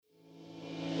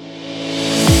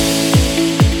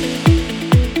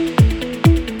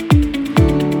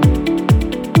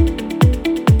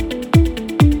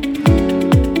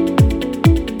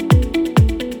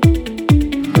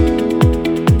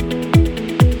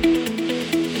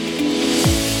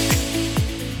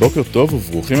בוקר טוב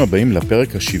וברוכים הבאים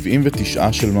לפרק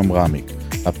ה-79 של ממרמיק,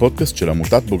 הפודקאסט של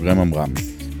עמותת בוגרי ממר"ם.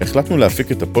 החלטנו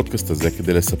להפיק את הפודקאסט הזה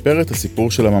כדי לספר את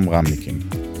הסיפור של הממר"מניקים.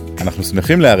 אנחנו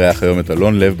שמחים לארח היום את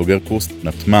אלון לב, בוגר קורס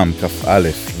נתמ"ם כ"א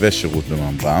ושירות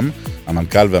בממר"ם,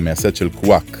 המנכ"ל והמייסד של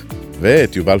קוואק,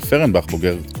 ואת יובל פרנבך,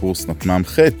 בוגר קורס נתמ"ם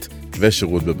ח'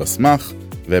 ושירות בבסמך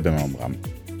ובממר"ם.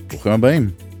 ברוכים הבאים.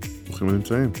 ברוכים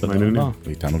הנמצאים. תודה רבה.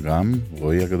 ואיתנו גם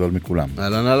רועי הגדול מכולם.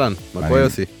 אהלן, מה קורה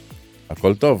יוסי?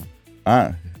 הכל טוב.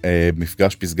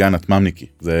 מפגש פסגה נתמ"מניקי,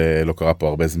 זה לא קרה פה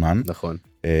הרבה זמן. נכון.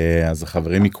 אז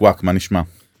החברים מקוואק, מה נשמע?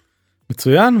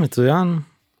 מצוין.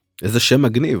 איזה שם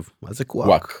מגניב, מה זה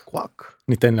קוואק? קוואק.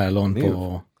 ניתן לאלון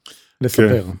פה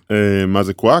לספר. מה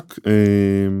זה קוואק?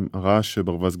 הרעש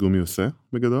שברווז גומי עושה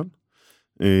בגדול.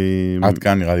 עד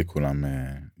כאן נראה לי כולם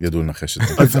ידעו לנחש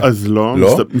את זה. אז לא,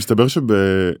 מסתבר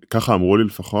שככה אמרו לי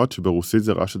לפחות, שברוסית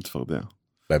זה רעש של צפרדע.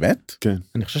 באמת? כן.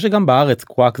 אני חושב שגם בארץ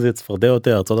קוואק זה צפרדע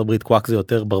יותר, ארצות הברית קוואק זה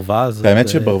יותר ברווז. האמת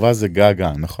שברווז זה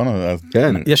גגה, נכון?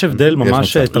 כן. יש הבדל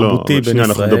ממש תרבותי בין ישראל.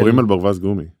 אנחנו מדברים על ברווז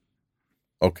גומי.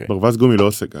 אוקיי. ברווז גומי לא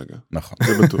עושה גגה. נכון.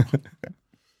 זה בטוח.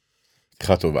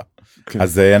 פתיחה טובה.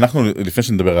 אז אנחנו, לפני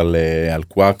שנדבר על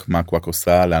קוואק, מה קוואק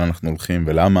עושה, לאן אנחנו הולכים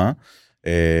ולמה,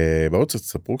 בואו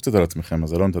תספרו קצת על עצמכם,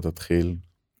 אז אלון, אתה תתחיל.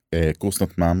 קורס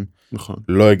נתמ"ם, נכון.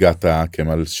 לא הגעת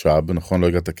כמל שב, נכון? לא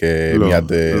הגעת כמיד,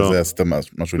 זה עשית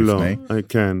משהו לפני?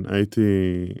 כן,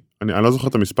 אני לא זוכר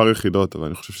את המספר יחידות, אבל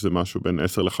אני חושב שזה משהו בין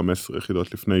 10 ל-15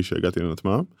 יחידות לפני שהגעתי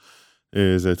לנתמ"ם.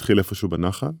 זה התחיל איפשהו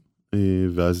בנחל,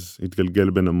 ואז התגלגל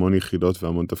בין המון יחידות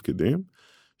והמון תפקידים,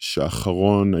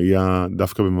 שהאחרון היה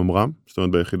דווקא בממר"ם, זאת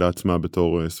אומרת ביחידה עצמה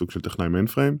בתור סוג של טכנאי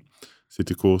מיינפריים.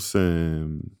 עשיתי קורס,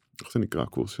 איך זה נקרא?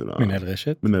 קורס של מנהל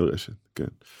רשת? מנהל רשת, כן.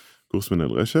 קורס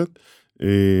מנהל רשת,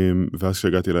 ואז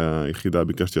כשהגעתי ליחידה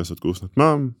ביקשתי לעשות קורס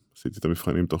נתמ"ם, עשיתי את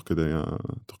המבחנים תוך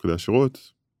כדי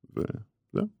השירות,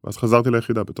 ואז חזרתי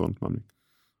ליחידה בתור נתמ"מניק.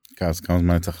 אז כמה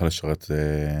זמן צריך לשרת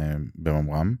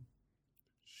בממר"ם?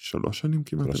 3 שנים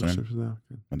כמעט, אני חושב שזה היה.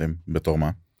 מדהים, בתור מה?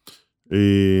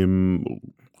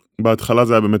 בהתחלה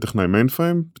זה היה באמת טכנאי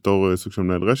מיינפריים, בתור סוג של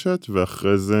מנהל רשת,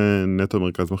 ואחרי זה נטו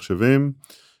מרכז מחשבים,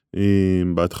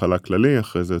 בהתחלה כללי,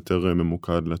 אחרי זה יותר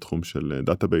ממוקד לתחום של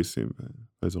דאטאבייסים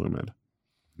והאזורים האלה.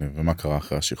 ומה קרה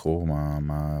אחרי השחרור?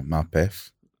 מה הפף?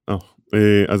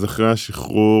 אז אחרי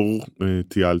השחרור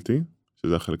טיילתי,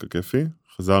 שזה החלק הכיפי,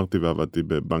 חזרתי ועבדתי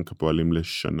בבנק הפועלים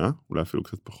לשנה, אולי אפילו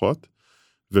קצת פחות,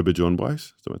 ובג'ון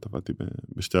ברייס, זאת אומרת עבדתי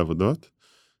בשתי עבודות,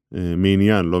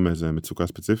 מעניין, לא מאיזה מצוקה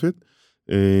ספציפית,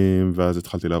 ואז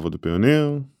התחלתי לעבוד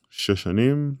בפיוניר, 6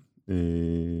 שנים,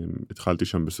 התחלתי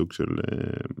שם בסוג של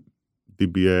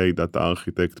DBA, Data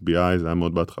Architect, BI, זה היה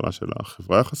מאוד בהתחלה של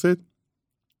החברה יחסית,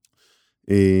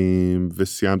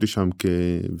 וסיימתי שם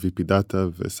כ-VP Data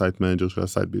ו-Site Manager של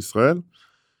הסייט בישראל,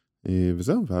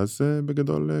 וזהו, ואז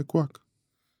בגדול קוואק.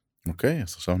 אוקיי,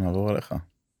 אז עכשיו נעבור עליך.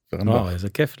 וואו, איזה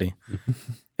כיף לי.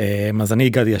 אז אני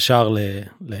הגעתי ישר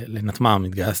לנתמ"ם,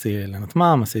 התגייסתי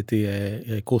לנתמ"ם, עשיתי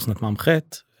קורס נתמ"ם ח'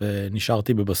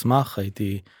 ונשארתי בבסמך,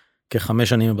 הייתי כ5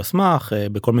 שנים בבסמך,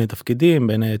 בכל מיני תפקידים,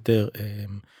 בין היתר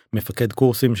מפקד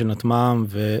קורסים של נתמ"ם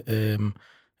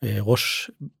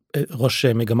וראש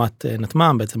מגמת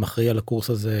נתמ"ם, בעצם אחראי על הקורס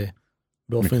הזה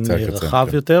באופן רחב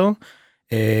יותר.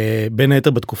 בין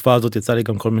היתר בתקופה הזאת יצא לי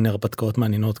גם כל מיני הרפתקאות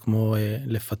מעניינות, כמו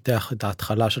לפתח את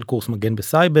ההתחלה של קורס מגן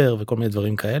בסייבר וכל מיני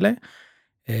דברים כאלה.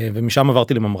 ומשם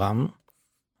עברתי לממר"ם,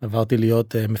 עברתי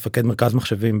להיות מפקד מרכז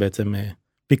מחשבים, בעצם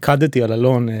פיקדתי על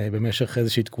אלון במשך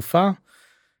איזושהי תקופה.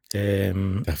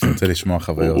 תכף רוצה לשמוע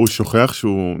חוויות. הוא שוכח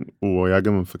שהוא היה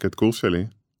גם מפקד קורס שלי,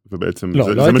 ובעצם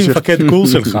לא הייתי מפקד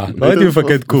קורס שלך, לא הייתי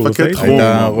מפקד קורס. היית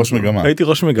ראש מגמה. הייתי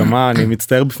ראש מגמה, אני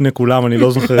מצטער בפני כולם, אני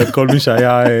לא זוכר את כל מי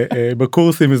שהיה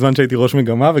בקורסים בזמן שהייתי ראש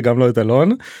מגמה, וגם לא את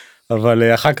אלון.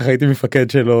 אבל אחר כך הייתי מפקד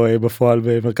שלו בפועל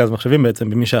במרכז מחשבים, בעצם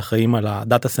במי שאחראים על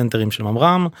הדאטה סנטרים של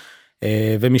ממר"ם,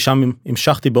 ומשם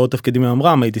המשכתי בעוד תפקידים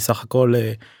בממר"ם, הייתי סך הכל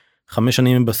 5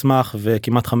 שנים בבסמך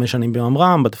וכמעט 5 שנים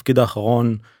בממר"ם, בתפקיד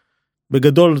האחרון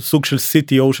בגדול סוג של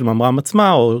CTO של ממר"ם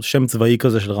עצמה, או שם צבאי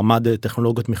כזה של רמ"ד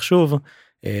טכנולוגיות מחשוב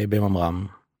ממר"ם.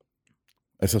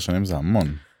 10 שנים זה המון.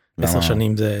 10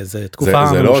 שנים זה תקופה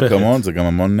זה לא רק המון, זה גם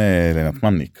המון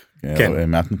לנתמ"מניק. כן.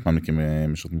 מעט נתמ"מניקים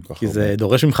משרתים כל כך כי זה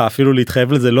דורש ממך אפילו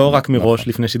להתחייב לזה לא רק מראש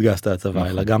לפני שהתגייסת לצבא,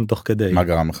 אלא גם תוך כדי. מה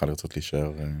גרם לך לרצות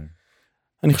להישאר?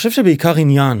 אני חושב שבעיקר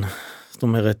עניין, זאת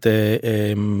אומרת,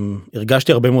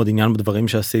 הרגשתי הרבה מאוד עניין בדברים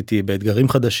שעשיתי, באתגרים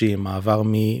חדשים, מעבר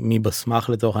מבסמך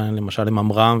לצורך העניין, למשל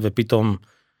לממר"ם, ופתאום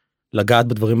לגעת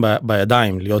בדברים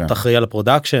בידיים, להיות אחראי על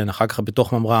הפרודקשן, אחר כך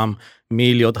בתוך ממר"ם,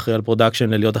 מלהיות אחראי על פרודקשן,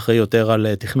 ללהיות אחראי יותר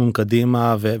על תכנון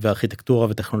קדימה, וארכיטקטורה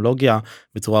וטכנולוגיה,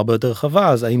 בצורה הרבה יותר רחבה,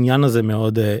 אז העניין הזה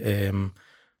מאוד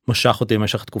משך אותי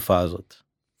במשך התקופה הזאת.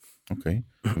 אוקיי,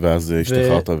 ואז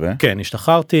השתחררת כן,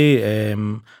 השתחררתי,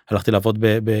 הלכתי לעבוד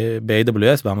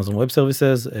ב-AWS, באמזון ווב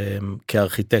סרוויסס,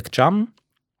 כארכיטקט שם,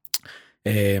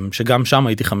 שגם שם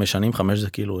הייתי 5 שנים, 5 זה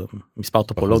כאילו מספר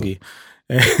טופולוגי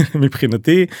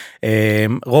מבחינתי.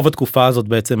 רוב התקופה הזאת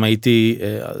בעצם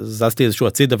זזתי איזשהו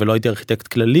הצידה ולא הייתי ארכיטקט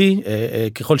כללי.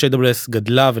 ככל ש-AWS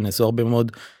גדלה ונעשו הרבה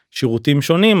מאוד שירותים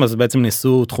שונים, אז בעצם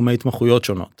נעשו תחומי התמחויות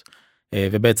שונות.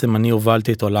 ובעצם אני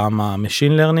הובלתי את עולם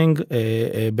ה-Machine Learning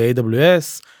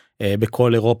ב-AWS,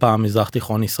 בכל אירופה, מזרח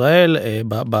תיכון ישראל,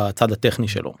 בצד הטכני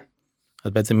שלו.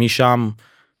 אז בעצם משם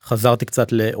חזרתי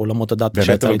קצת לעולמות הדאטה.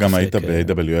 באמת גם היית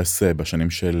ב-AWS בשנים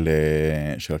של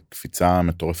הקפיצה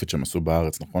המטורפת שהם עשו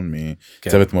בארץ, נכון?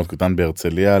 מצוות מאוד קטן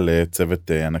בהרצליה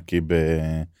לצוות ענקי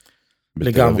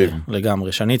בתל אביב.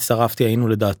 לגמרי. כשאני הצטרפתי היינו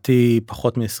לדעתי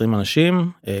פחות מ-20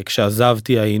 אנשים,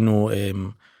 כשעזבתי היינו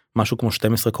משהו כמו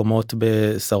 12 קומות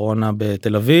בשרונה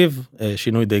בתל אביב,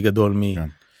 שינוי די גדול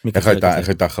איך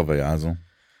הייתה החוויה הזו?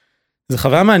 זו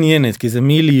חוויה מעניינת, כי זה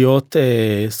להיות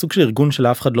סוג של ארגון של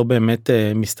אף אחד לא באמת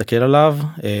מסתכל עליו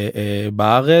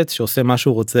בארץ, שעושה מה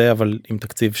שהוא רוצה, אבל עם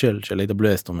תקציב של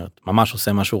AWS, זאת אומרת, ממש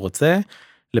עושה מה שהוא רוצה,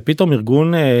 לפתאום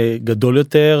ארגון גדול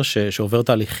יותר, שעובר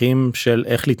תהליכים של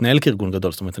איך להתנהל כארגון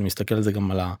גדול, זאת אומרת, אני מסתכל על זה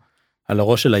גם על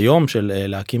הראש של היום, של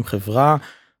להקים חברה,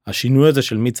 השינוי הזה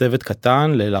של מצוות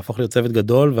קטן, להפוך להיות צוות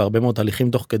גדול, והרבה מאוד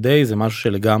תהליכים תוך כדי, זה משהו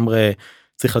שלגמרי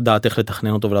צריך לדעת איך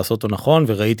לתכנן אותו ולעשות אותו נכון,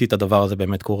 וראיתי את הדבר הזה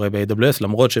באמת קורה ב-AWS,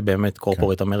 למרות שבאמת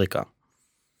קורפורט אמריקה.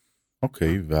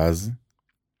 אוקיי, ואז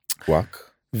קוואק?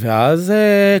 ואז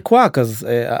קוואק, אז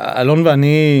אלון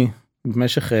ואני,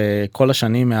 במשך כל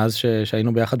השנים מאז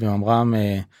שהיינו ביחד בממר"ם,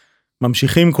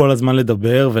 ממשיכים כל הזמן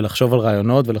לדבר ולחשוב על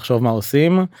רעיונות ולחשוב מה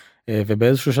עושים,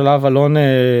 ובאיזשהו שלב אלון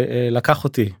לקח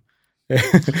אותי.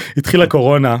 התחילה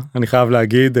קורונה, אני חייב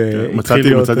להגיד. מצאתי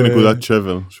נקודת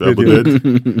שבר, שהוא היה בודד.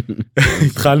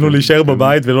 התחלנו להישאר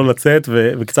בבית ולא לצאת,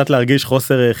 וקצת להרגיש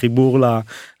חוסר חיבור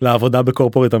לעבודה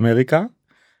בקורפורט אמריקה.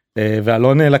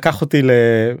 ואלון לקח אותי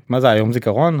מה זה, היום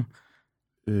זיכרון?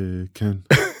 כן.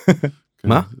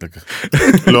 מה?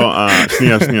 לא,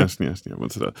 שנייה.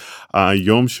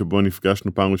 היום שבו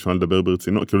נפגשנו פעם ראשונה לדבר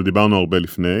ברצינות, כאילו דיברנו הרבה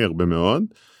לפני, הרבה מאוד,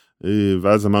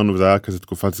 ואז אמרנו, וזה היה כזה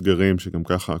תקופת סגרים, שגם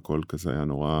ככה הכל כזה היה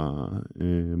נורא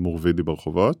מורבידי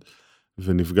ברחובות,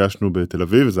 ונפגשנו בתל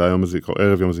אביב, וזה היה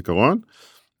ערב יום הזיכרון,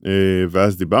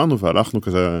 ואז דיברנו והלכנו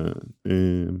כזה,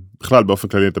 בכלל באופן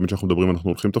כללי תמיד שאנחנו מדברים אנחנו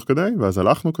הולכים תוך כדי, ואז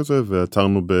הלכנו כזה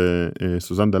ועצרנו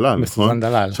בסוזן דלל, נכון?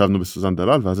 ישבנו בסוזן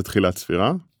דלל, ואז התחילה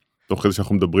הצפירה, תוך כדי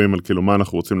שאנחנו מדברים על כאילו מה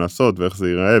אנחנו רוצים לעשות, ואיך זה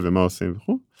ייראה ומה עושים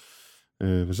וכו'.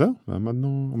 וזהו,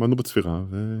 ועמדנו בצפירה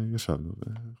וישבנו.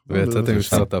 ויצאתם עם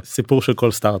סטארט-אפ. סיפור של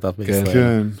כל סטארט-אפ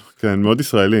בישראל. כן, מאוד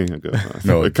ישראלי.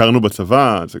 הכרנו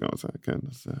בצבא, זה גם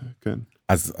זה, כן.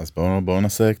 אז בואו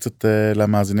נעשה קצת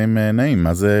למאזינים נעים,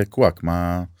 מה זה קוואק?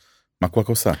 מה קוואק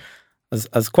עושה?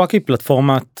 אז קוואק היא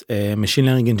פלטפורמת Machine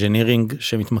Learning Engineering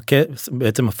שמתמקד,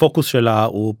 בעצם הפוקוס שלה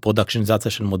הוא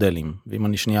פרודקשניזציה של מודלים. ואם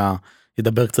אני שנייה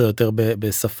אדבר קצת יותר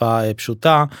בשפה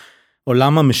פשוטה,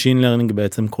 עולם המשין לרנינג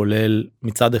בעצם כולל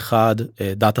מצד אחד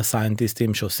דאטה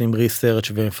סיינטיסטים שעושים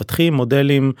ריסרצ' ומפתחים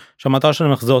מודלים שהמטרה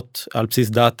שלהם לחזות על בסיס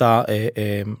דאטה,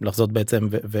 לחזות בעצם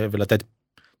ולתת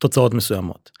תוצאות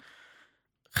מסוימות.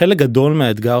 חלק גדול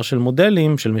מהאתגר של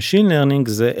מודלים של משין לרנינג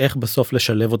זה איך בסוף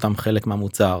לשלב אותם חלק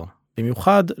מהמוצר.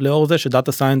 במיוחד לאור זה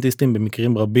שדאטה סיינטיסטים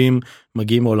במקרים רבים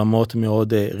מגיעים מעולמות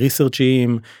מאוד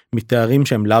ריסרצ'יים, מתארים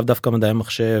שהם לאו דווקא מדעי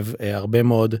מחשב, הרבה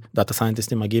מאוד דאטה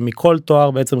סיינטיסטים מגיעים מכל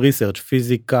תואר בעצם ריסרצ',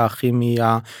 פיזיקה,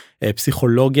 כימיה,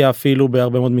 פסיכולוגיה אפילו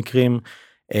בהרבה מאוד מקרים,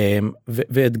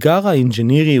 ואתגר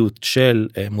האינג'יניריות של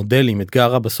מודלים,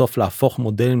 אתגר בסוף להפוך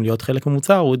מודלים להיות חלק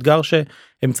ממוצר, הוא אתגר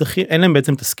שהם צריכים, אין להם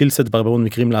בעצם את הסקילסט בהרבה מאוד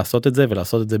מקרים לעשות את זה,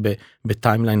 ולעשות את זה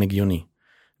בטיימליין הגיוני.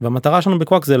 והמטרה שלנו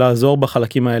בקוואק זה לעזור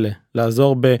בחלקים האלה,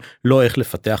 לעזור בלא איך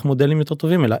לפתח מודלים יותר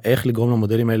טובים, אלא איך לגרום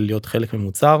למודלים האלה להיות חלק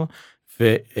ממוצר,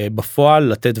 ובפועל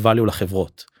לתת value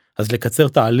לחברות. אז לקצר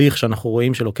תהליך שאנחנו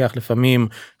רואים שלוקח לפעמים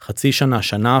חצי שנה,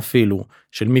 שנה אפילו,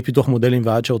 של מפיתוח מודלים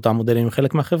ועד שאותם מודלים הם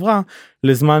חלק מהחברה,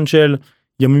 לזמן של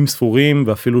ימים ספורים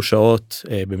ואפילו שעות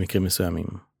במקרים מסוימים.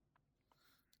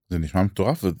 זה נשמע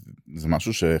מטורף, זה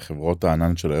משהו שחברות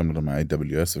הענן של היום,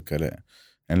 מה-AWS וכאלה,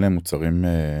 אין להם מוצרים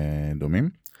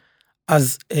דומים?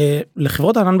 אז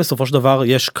לחברות הענן בסופו של דבר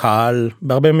יש קהל,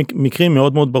 בהרבה מקרים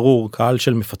מאוד מאוד ברור, קהל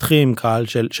של מפתחים, קהל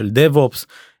של DevOps,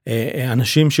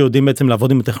 אנשים שיודעים בעצם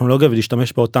לעבוד עם הטכנולוגיה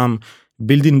ולהשתמש באותם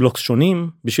building blocks שונים,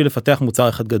 בשביל לפתח מוצר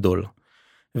אחד גדול.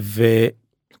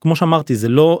 כמו שאמרתי, זה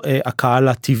לא הקהל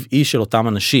הטבעי של אותם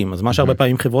אנשים, אז מה שהרבה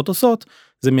פעמים חברות עושות,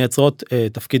 זה מייצרות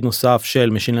תפקיד נוסף של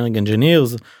Machine Learning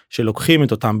Engineers, שלוקחים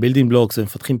את אותם Building Blocks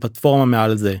ומפתחים פלטפורמה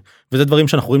מעל זה, וזה דברים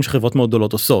שאנחנו רואים שחברות מאוד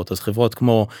גדולות עושות, אז חברות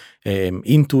כמו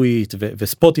Intuit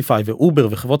וספוטיפיי ואובר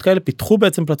וחברות כאלה, פיתחו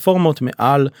בעצם פלטפורמות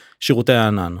מעל שירותי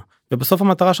הענן. ובסוף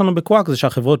המטרה שלנו בקוואק זה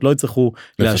שהחברות לא יצטרכו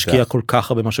להשקיע כל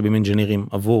כך הרבה משאבים אינג'ינירים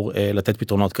עבור לתת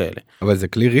פתרונות כאלה. אבל זה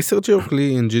כלי ריסרצ'י או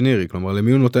כלי אינג'ינירי? כלומר,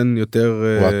 למי הוא נותן יותר...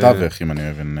 הוא התווך, אם אני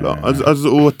מבין. לא, אז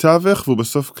הוא התווך, והוא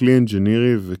בסוף כלי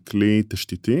אינג'ינירי וכלי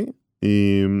תשתיתי.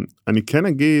 אני כן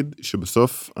אגיד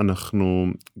שבסוף אנחנו,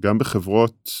 גם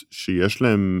בחברות שיש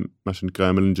להם מה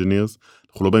שנקרא ML Engineers,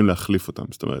 אנחנו לא באים להחליף אותם.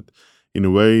 זאת אומרת, in a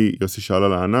way, יוסי שאל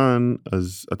על הענן,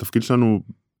 אז התפקיד שלנו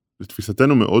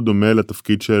לתפיסתנו מאוד דומה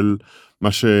לתפקיד של מה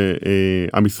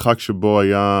שהמשחק שבו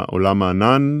היה עולם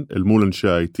הענן אל מול אנשי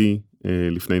ה-IT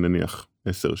לפני נניח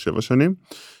 10-7 שנים,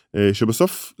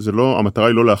 שבסוף זה לא, המטרה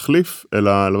היא לא להחליף,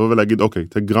 אלא לבוא ולהגיד, אוקיי,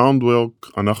 את ה-groundwork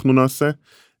אנחנו נעשה,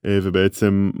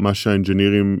 ובעצם מה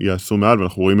שהאנג'ינירים יעשו מעל,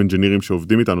 ואנחנו רואים אנג'ינירים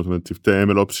שעובדים איתנו, זאת אומרת, צוותי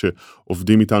MLOps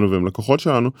שעובדים איתנו והם לקוחות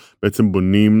שלנו, בעצם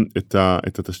בונים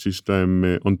את התשתית שלהם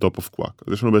on top of Quack.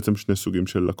 אז יש לנו בעצם שני סוגים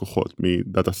של לקוחות,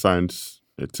 מדאטה סיינס,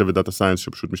 צוות דאטה סיינס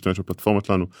שפשוט משתמש בפלטפורמה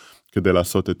שלנו כדי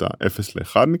לעשות את ה-0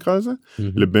 ל-1 נקרא לזה,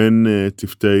 לבין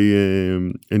צוותי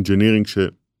engineering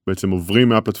שבעצם עוברים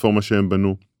מהפלטפורמה שהם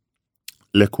בנו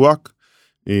לקוואק,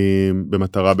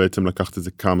 במטרה בעצם לקחת את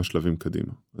זה כמה שלבים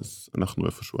קדימה. אז אנחנו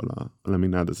איפשהו על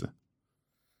המנעד הזה.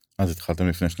 אז התחלתם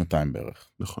לפני 2 בערך.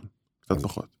 נכון, קצת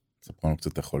פחות. ספרו לנו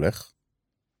קצת איך הולך.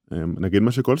 נגיד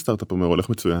מה שכל סטארט-אפ אומר, הולך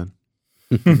מצוין.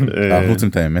 אנחנו רוצים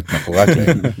את האמת מאחורי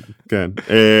הקלעים. כן,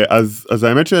 אז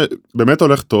האמת שבאמת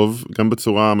הולך טוב, גם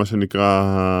בצורה מה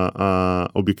שנקרא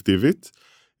האובייקטיבית.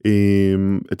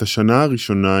 את השנה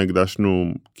הראשונה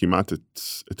הקדשנו כמעט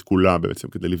את כולה בעצם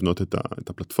כדי לבנות את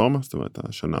הפלטפורמה, זאת אומרת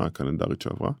השנה הקלנדרית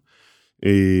שעברה.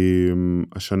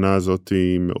 השנה הזאת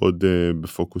היא מאוד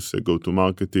בפוקוס go to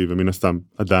market, ומן הסתם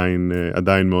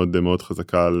עדיין מאוד מאוד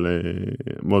חזקה,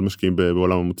 מאוד משקיעים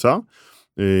בעולם המוצר.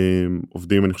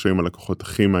 עובדים אני חושב עם הלקוחות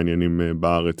הכי מעניינים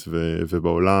בארץ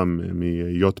ובעולם,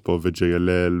 מיוטפו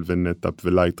ו-JLL ונטאפ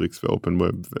ולייטריקס ואופן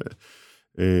ווב,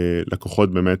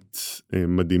 לקוחות באמת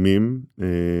מדהימים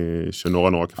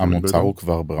שנורא כיף. המוצר הוא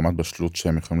כבר ברמת בשלות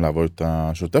שהם יכולים לעבוד את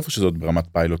השוטף, או שזאת ברמת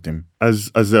פיילוטים?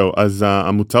 אז זהו, אז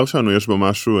המוצר שלנו יש בו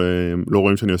משהו, לא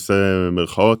רואים שאני עושה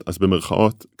מרכאות, אז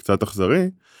במרכאות קצת אכזרי,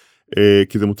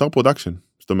 כי זה מוצר פרודקשן.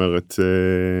 זאת אומרת,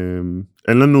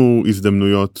 אין לנו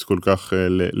הזדמנויות כל כך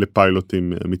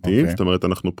לפיילוטים אמיתיים, זאת אומרת,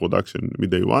 אנחנו פרודקשן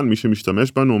מ-day one, מי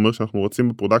שמשתמש בנו אומר שאנחנו רוצים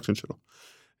בפרודקשן שלו.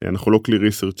 אנחנו לא כלי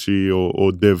ריסרצ'י או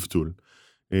dev tool.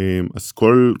 אז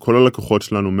כל הלקוחות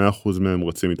שלנו, 100% מהם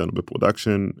רצים איתנו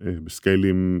בפרודקשן,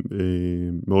 בסקיילים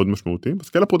מאוד משמעותיים,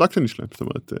 בסקייל הפרודקשן שלהם, זאת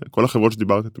אומרת, כל החברות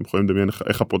שדיברת, אתם יכולים לדמיין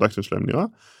איך הפרודקשן שלהם נראה,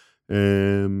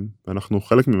 ואנחנו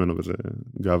חלק ממנו, וזה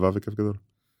גאווה וכיף גדול.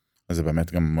 אז זה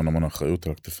באמת גם המון אחריות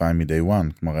על הכתפיים מ-day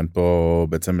one, כלומר אין פה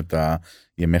בעצם את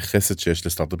הימי חסד שיש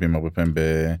לסטארט-אפים הרבה פעמים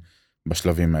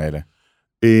בשלבים האלה.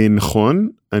 נכון,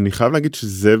 אני חייב להגיד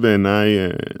שזה בעיניי,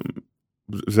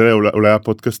 זה אולי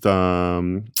הפודקאסט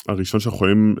הראשון שאנחנו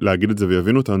יכולים להגיד את זה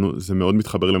ויבינו אותנו, זה מאוד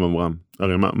מתחבר לממר"ם.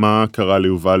 הרי מה קרה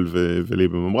ליובל ולי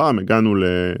בממר"ם? הגענו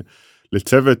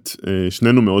לצוות,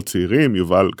 שנינו מאוד צעירים,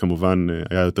 יובל כמובן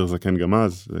היה יותר זקן גם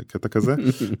אז, זה קטע כזה,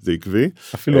 זה עקבי.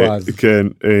 אפילו אז. כן,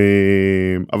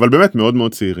 אבל באמת מאוד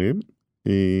מאוד צעירים,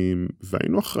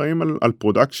 והיינו אחראים על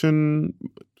פרודקשן,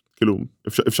 כאילו,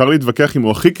 אפשר להתווכח אם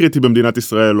הוא הכי קריטי במדינת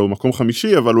ישראל, או מקום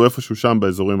חמישי, אבל הוא איפשהו שם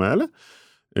באזורים האלה.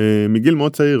 מגיל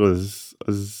מאוד צעיר,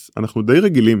 אז אנחנו די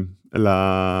רגילים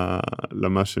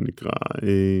למה שנקרא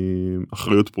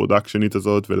אחריות פרודקשנית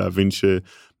הזאת, ולהבין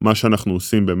שמה שאנחנו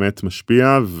עושים באמת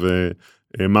משפיע,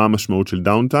 ומה המשמעות של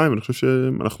דאונטיים, ואני חושב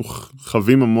שאנחנו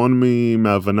חווים המון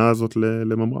מההבנה הזאת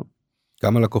לממר"ם.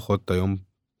 כמה לקוחות היום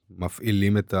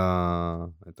מפעילים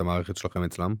את המערכת שלכם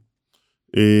אצלם?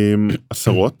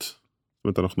 עשרות, זאת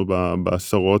אומרת אנחנו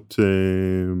בעשרות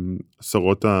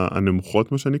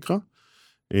הנמוכות מה שנקרא,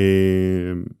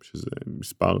 שזה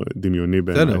מספר דמיוני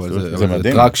בעיניי. זה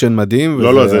טראקשן מדהים,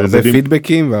 וזה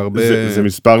פידבקים והרבה... זה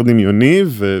מספר דמיוני,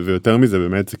 ויותר מזה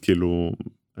באמת זה כאילו,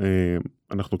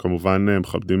 אנחנו כמובן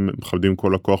מכבדים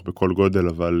כל לקוח בכל גודל,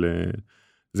 אבל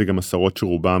זה גם עשרות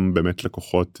שרובם באמת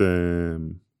לקוחות,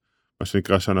 מה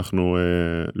שנקרא שאנחנו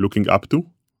looking up to,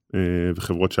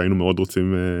 וחברות שהיינו מאוד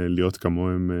רוצים להיות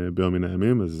כמוהם ביום מן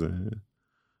הימים,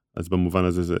 אז במובן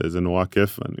הזה זה נורא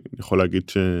כיף, ואני יכול להגיד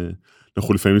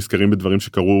שאנחנו לפעמים נזכרים בדברים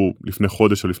שקרו לפני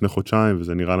חודש או לפני חודשיים,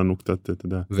 וזה נראה לנו קצת, אתה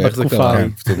יודע. ואיך זה קרה?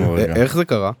 איך זה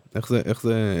קרה?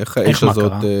 איך האש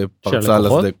הזאת פרצה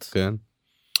לסדק?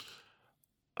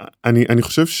 אני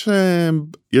חושב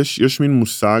שיש מין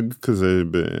מושג כזה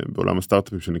בעולם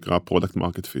הסטארט-אפים שנקרא product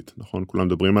market fit, נכון? כולם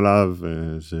מדברים עליו,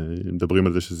 מדברים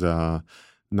על זה שזה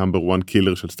ה-number one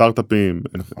killer של סטארט-אפים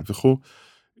וכו'.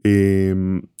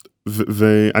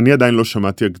 ואני עדיין לא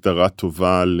שמעתי הגדרה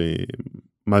טובה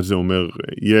למה זה אומר,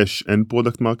 אין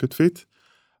product market fit,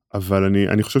 אבל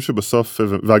אני חושב שבסוף,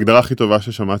 וההגדרה הכי טובה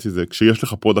ששמעתי זה, כשיש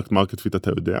לך product market fit אתה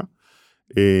יודע,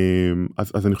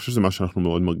 אז אני חושב שזה מה שאנחנו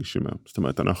מאוד מרגישים היום. זאת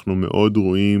אומרת, אנחנו מאוד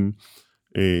רואים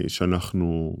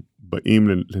שאנחנו באים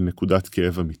לנקודת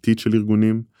כאב אמיתית של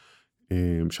ארגונים,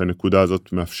 שהנקודה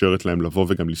הזאת מאפשרת להם לבוא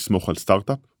וגם לסמוך על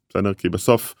סטארט-אפ, בסדר? כי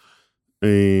בסוף,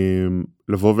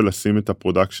 לבוא ולשים את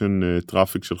הפרודקשן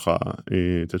טראפיק שלך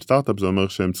אצל סטארט-אפ, זה אומר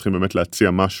שהם צריכים באמת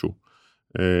להציע משהו,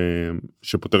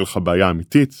 שפותר לך בעיה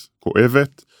אמיתית,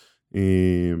 כואבת,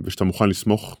 ושאתה מוכן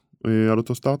לסמוך על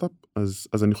אותו סטארט-אפ,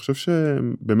 אז אני חושב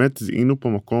שבאמת זיהינו פה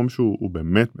מקום שהוא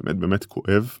באמת באמת באמת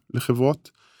כואב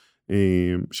לחברות,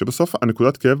 שבסוף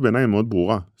הנקודת כאב בעיניי היא מאוד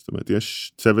ברורה, זאת אומרת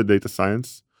יש צוות דאטה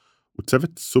סיינס, הוא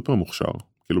צוות סופר מוכשר,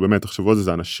 כאילו באמת תחשבו על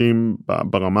זה אנשים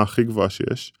ברמה הכי גבוהה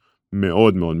שיש,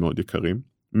 מאוד מאוד מאוד יקרים,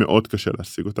 מאוד קשה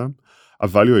להשיג אותם,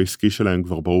 הvalue העסקי שלהם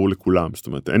כבר ברור לכולם, זאת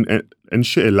אומרת אין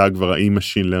שאלה כבר האם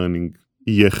machine learning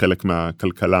יהיה חלק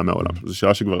מהכלכלה מהעולם, זו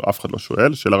שאלה שכבר אף אחד לא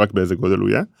שואל, שאלה רק באיזה גודל הוא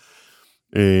יהיה,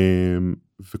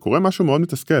 וקורה משהו מאוד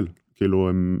מתסכל, כאילו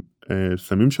הם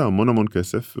שמים שם המון המון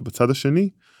כסף, ובצד השני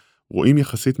רואים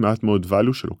יחסית מעט מאוד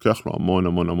value שלוקח לו המון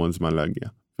המון המון זמן להגיע,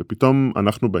 ופתאום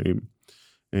אנחנו באים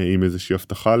עם איזושהי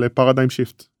הבטחה לפרדיים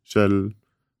שיפט, של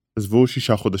עזבו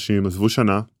 6 חודשים, עזבו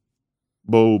שנה,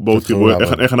 בואו תראו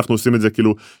איך אנחנו עושים את זה,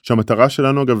 כאילו שהמטרה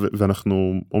שלנו אגב,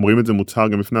 ואנחנו אומרים את זה מוצהר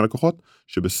גם לפני הלקוחות,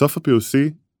 שבסוף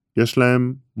ה-POC יש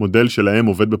להם מודל שלהם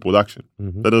עובד בפרודקשן,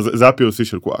 זה ה-POC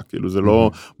של קוואק, כאילו זה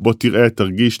לא בוא תראה,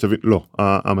 תרגיש, תבין, לא,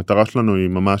 המטרה שלנו היא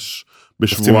ממש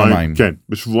בשבועיים, כן,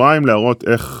 בשבועיים להראות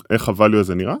איך הvalue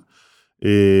הזה נראה,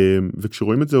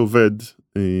 וכשרואים את זה עובד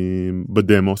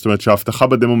בדמו, זאת אומרת שההבטחה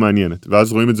בדמו מעניינת,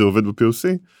 ואז רואים את זה עובד ב-POC,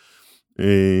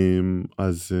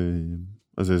 אז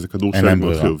זה כדור שלהם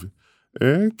מאוד חיובי.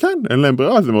 כן, אין להם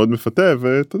ברירה, זה מאוד מפתה,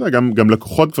 ואתה יודע, גם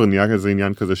לקוחות כבר נהיה איזה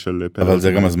עניין כזה של... אבל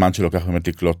זה גם הזמן שלוקח באמת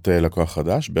לקלוט לקוח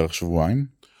חדש, בערך שבועיים?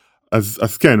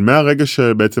 אז כן, מהרגע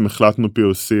שבעצם החלטנו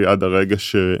POC עד הרגע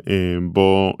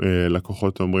שבו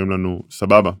לקוחות אומרים לנו,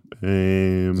 סבבה,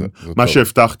 מה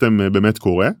שהבטחתם באמת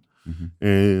קורה,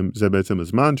 זה בעצם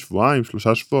הזמן, שבועיים, 3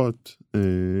 שבועות,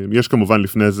 יש כמובן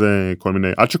לפני זה כל מיני,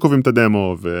 עד שקובעים את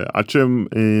הדמו, ועד שהם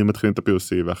מתחילים את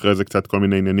ה-POC, ואחרי זה קצת כל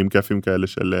מיני עניינים כיפים כאלה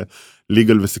של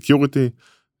legal ו-security,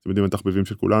 אתם יודעים התחביבים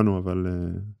של כולנו, אבל...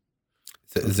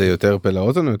 זה יותר פה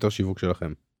לאוזן או יותר שיווק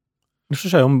שלכם? אני חושב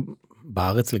שהיום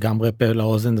בארץ לגמרי פה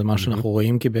לאוזן, זה מה שאנחנו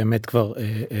רואים, כי באמת כבר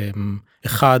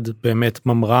אחד באמת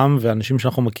ממר"ם, ואנשים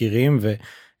שאנחנו מכירים,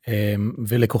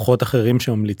 ולקוחות אחרים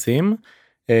שממליצים,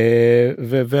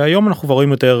 והיום אנחנו כבר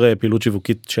רואים יותר פעילות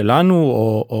שיווקית שלנו,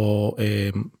 או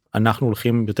אנחנו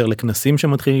הולכים יותר לכנסים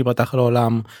שמתחילים להיפתח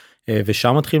לעולם,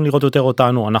 ושם מתחילים לראות יותר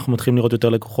אותנו, אנחנו מתחילים לראות יותר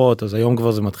לקוחות, אז היום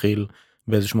כבר זה מתחיל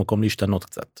באיזשהו מקום להשתנות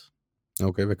קצת.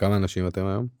 אוקיי, וכמה אנשים אתם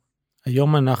היום?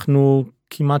 היום אנחנו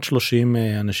כמעט 30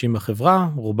 אנשים בחברה,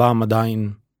 רובם עדיין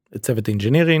צוות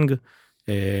אינג'ינירינג,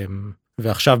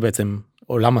 ועכשיו בעצם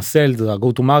עולם הסיילס,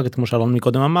 ה-go to market, כמו שאלון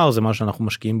מקודם אמר, זה מה שאנחנו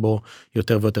משקיעים בו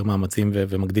יותר ויותר מאמצים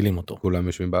ומגדילים אותו. כולם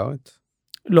יושבים בארץ?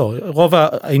 לא, רוב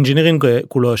האינג'ינירינג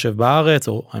כולו יושב בארץ,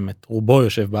 או האמת, רובו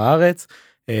יושב בארץ,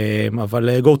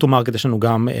 אבל go to market יש לנו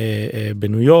גם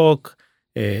בניו יורק,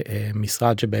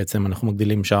 משרד שבעצם אנחנו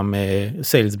מגדילים שם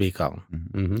סיילס בעיקר.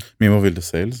 מי מוביל את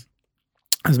הסיילס?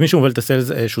 אז מי שמוביל את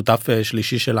הסיילס, שותף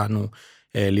שלישי שלנו,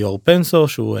 ליאור פנסו,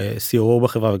 שהוא COO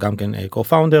בחברה וגם כן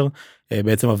co-founder,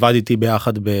 בעצם עבד איתי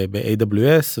ביחד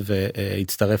ב-AWS,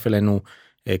 והצטרף אלינו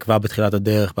כבר בתחילת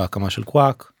הדרך בהקמה של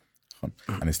קוואק.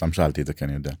 אני סתם שאלתי את זה כי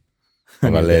אני יודע.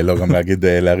 אבל לא גם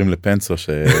להרים לפנסו,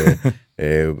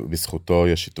 שבזכותו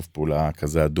יש שיתוף פעולה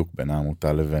כזה הדוק בין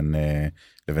העמותה לבין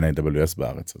AWS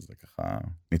בארץ, אז זה ככה,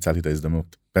 ניצלתי את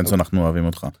ההזדמנות. פנסו, אנחנו אוהבים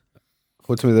אותך.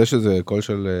 חוץ מזה שזה קול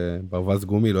של ברווז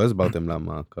גומי, לא הסברתם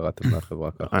למה קראתם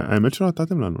לחברה ככה. האמת שלא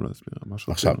נתתם לנו להסביר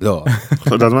משהו. עכשיו. לא.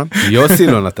 אתה יודע זמן? יוסי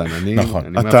לא נתן, אני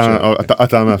מאפשר.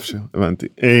 אתה מאפשר, הבנתי.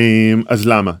 אז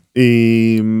למה?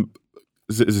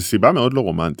 זה סיבה מאוד לא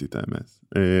רומנטית, האמת.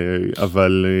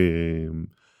 אבל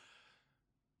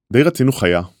די רצינו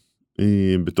חיה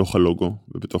בתוך הלוגו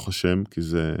ובתוך השם, כי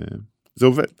זה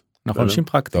עובד. אנחנו אנשים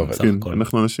פרקטיים.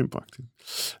 אנחנו אנשים פרקטיים.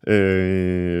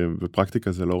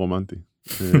 ופרקטיקה זה לא רומנטי.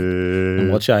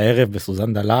 למרות שהערב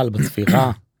בסוזן דלל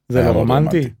בצפירה, זה לא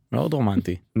רומנטי? מאוד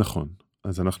רומנטי. נכון.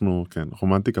 אז אנחנו, כן,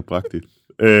 רומנטיקה פרקטית.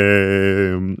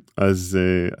 אז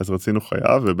רצינו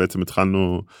חיה, ובעצם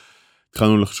התחלנו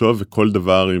התחלנו לחשוב, וכל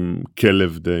דבר עם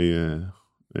כלב די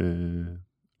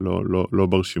לא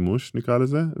בר שימוש, נקרא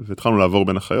לזה, והתחלנו לעבור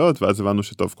בין החיות, ואז הבנו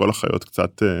שטוב, כל החיות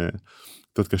קצת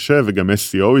קשה, וגם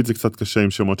SEO זה קצת קשה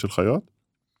עם שמות של חיות.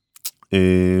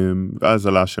 ואז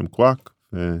עלה השם קוואק,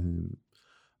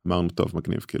 אמרנו, טוב,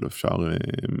 מגניב, כאילו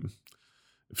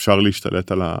אפשר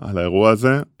להשתלט על האירוע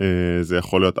הזה, זה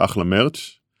יכול להיות אחלה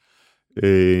מרץ',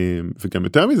 וגם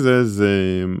יותר מזה,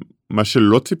 זה מה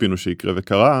שלא ציפינו שיקרה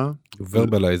וקרה.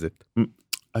 verbalize it.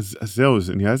 אז זהו,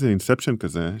 זה נהיה איזה אינספשן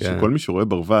כזה, שכל מי שרואה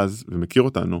ברווז ומכיר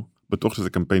אותנו, בטוח שזה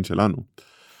קמפיין שלנו.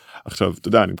 עכשיו, אתה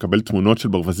יודע, אני מקבל תמונות של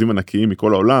ברווזים ענקיים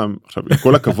מכל העולם, עכשיו, עם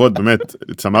כל הכבוד, באמת,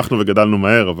 צמחנו וגדלנו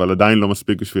מהר, אבל עדיין לא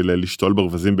מספיק בשביל לשתול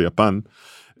ברווזים ביפן,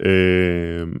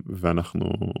 ואנחנו,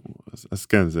 אז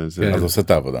כן, זה... אז עושה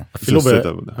את העבודה.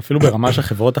 אפילו ברמה של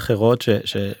חברות אחרות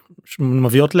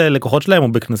שמביאות ללקוחות שלהם,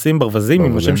 או בכנסים ברווזים,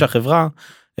 עם השם שהחברה,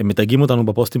 הם מתייגים אותנו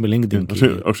בפוסטים בלינקדין.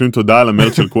 חושבים תודה על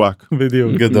המרץ של קוואק.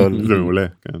 בדיוק. גדול. זה מעולה,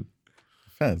 כן.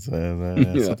 יפה, זה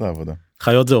עושה את העבודה.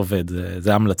 חיות זה עובד,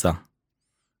 זה המלצה.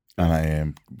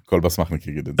 כל בסמכניק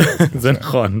יגיד את זה. זה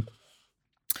נכון.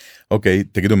 אוקיי,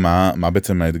 תגידו מה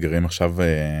בעצם האתגרים עכשיו,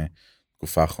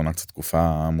 תקופה האחרונה, קצת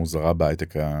תקופה מוזרה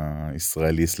בהייטק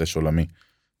הישראלי סלש עולמי.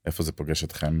 איפה זה פוגש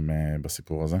אתכם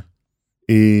בסיפור הזה?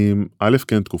 א',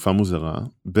 כן, תקופה מוזרה.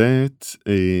 ב',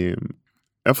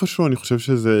 איפשהו אני חושב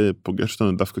שזה פוגש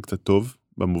אותנו דווקא קצת טוב,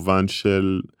 במובן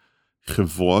של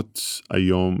חברות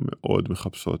היום מאוד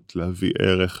מחפשות להביא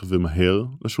ערך ומהר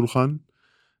לשולחן,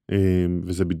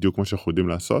 וזה בדיוק מה שאנחנו יודעים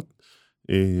לעשות,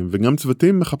 וגם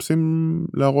צוותים מחפשים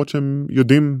להראות שהם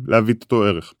יודעים להביא את אותו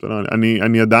ערך.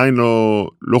 אני עדיין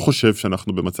לא חושב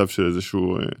שאנחנו במצב של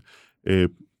איזשהו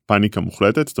פאניקה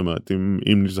מוחלטת, זאת אומרת,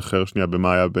 אם נזכר שנייה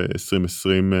במה היה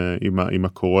ב-2020 עם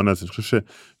הקורונה, אז אני חושב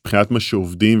שבחינת מה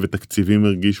שעובדים ותקציבים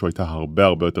הרגישו הייתה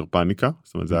הרבה יותר פאניקה,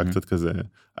 זאת אומרת, זה היה קצת כזה,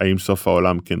 האם סוף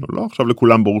העולם כן או לא, עכשיו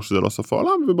לכולם ברור שזה לא סוף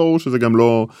העולם, וברור שזה גם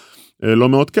לא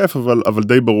מאוד כיף, אבל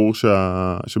די ברור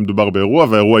שמדובר באירוע,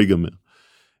 והאירוע ייגמר.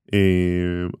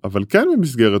 אבל כן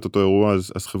במסגרת אותו אירוע,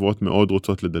 אז חברות מאוד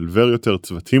רוצות לדלבר יותר,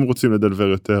 צוותים רוצים לדלבר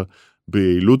יותר,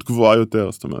 ביעילות גבוהה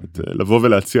יותר, זאת אומרת, לבוא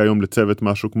ולהציע היום לצוות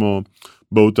משהו כמו,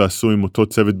 בואו תעשו עם אותו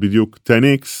צוות בדיוק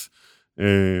 10x,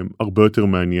 הרבה יותר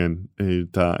מעניין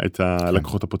את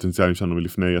הלקוחות הפוטנציאליים שלנו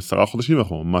מלפני 10 חודשים,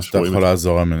 אנחנו ממש רואים. אתה יכול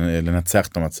לעזור לנצח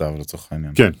את המצב לצורך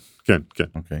העניין. כן.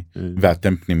 אוקיי.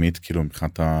 ואתם פנימית, כאילו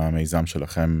מבחינת המיזם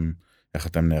שלכם, איך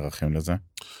אתם נערכים לזה?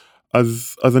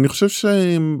 אז אני חושב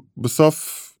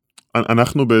שבסוף,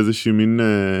 אנחנו באיזושהי מין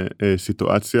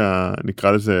סיטואציה,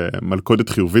 נקרא לזה מלכודת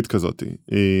חיובית כזאת,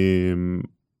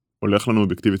 הולך לנו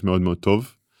אובייקטיבית מאוד מאוד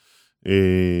טוב,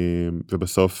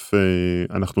 ובסוף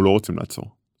אנחנו לא רוצים לעצור.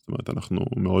 זאת אומרת, אנחנו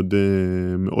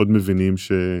מאוד מבינים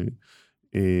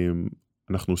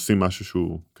שאנחנו עושים משהו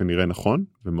שהוא כנראה נכון,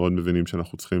 ומאוד מבינים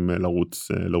שאנחנו צריכים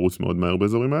לרוץ מאוד מהר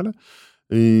באזורים האלה,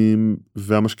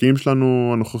 והמשקיעים שלנו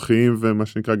הנוכחיים, ומה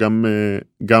שנקרא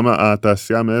גם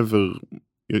התעשייה מעבר,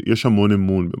 יש המון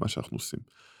אמון במה שאנחנו עושים.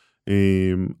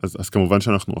 אז כמובן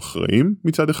שאנחנו אחראים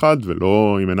מצד אחד,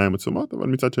 ולא עם עיניים עצומות, אבל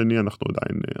מצד שני אנחנו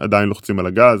עדיין לוחצים על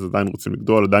הגז, עדיין רוצים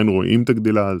לגדול, עדיין רואים את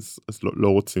הגדילה, אז לא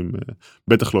רוצים,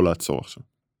 בטח לא לעצור עכשיו.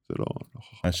 זה לא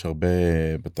חכם. יש הרבה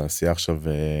בתעשייה עכשיו,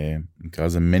 נקרא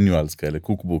לזה manuals כאלה,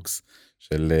 קוקבוקס,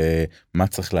 של מה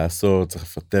צריך לעשות, צריך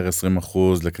לפטר 20%,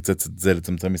 לקצץ את זה,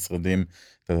 לצמצם משרדים,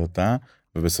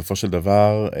 ובסופו של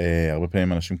דבר, הרבה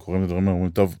פעמים אנשים קוראים לדברים ואומרים,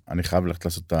 טוב, אני חייב ללכת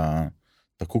לעשות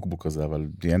את הקוקבוק הזה, אבל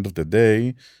the end of the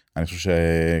day, אני חושב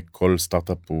שכל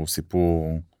סטארט-אפ הוא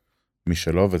סיפור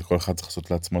משלו, וכל אחד צריך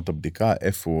לעשות לעצמו את הבדיקה,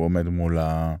 איפה הוא עומד מול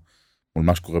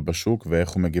מה שקורה בשוק, ואיך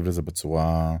הוא מגיב לזה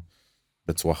בצורה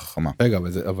חכמה. רגע,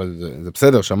 אבל זה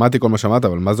בסדר, שמעתי כל מה שמעת,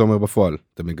 אבל מה זה אומר בפועל?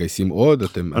 אתם מגייסים עוד?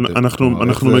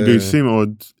 אנחנו מגייסים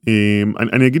עוד.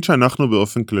 אני אגיד שאנחנו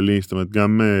באופן כללי, זאת אומרת,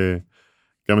 גם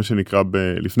מה שנקרא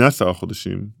לפני 10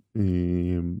 חודשים,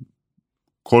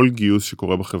 כל גיוס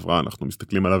שקורה בחברה, אנחנו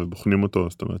מסתכלים עליו ובוחנים אותו,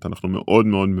 זאת אומרת, אנחנו מאוד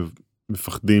מאוד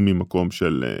מפחדים ממקום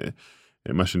של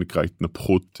מה שנקרא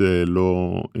התנפחות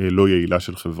לא יעילה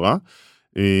של חברה.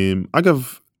 אגב,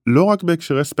 לא רק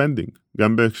בהקשרי ספנדינג,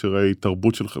 גם בהקשרי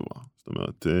תרבות של חברה. זאת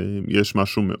אומרת, יש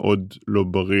משהו מאוד לא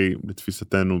בריא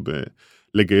לתפיסתנו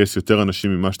לגייס יותר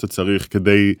אנשים ממה שאתה צריך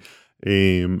כדי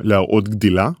להראות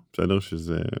גדילה, בסדר?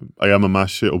 שזה היה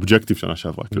ממש אובג'קטיב שנה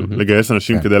שעברה, לגייס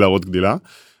אנשים כדי להראות גדילה,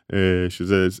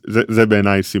 שזה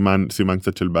בעיניי סימן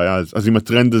קצת של בעיה. אז עם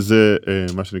הטרנד הזה,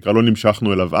 מה שנקרא, לא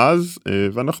נמשכנו אליו אז,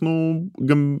 ואנחנו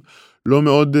גם לא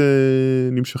מאוד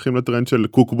נמשכים לטרנד של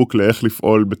קוקבוק לאיך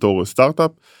לפעול בתור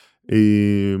סטארט-אפ.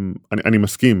 אני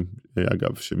מסכים,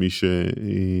 אגב, שמי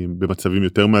שבמצבים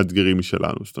יותר מאתגרים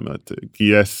משלנו, זאת אומרת,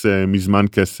 גייס מזמן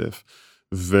כסף,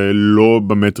 ולא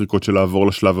במטריקות של לעבור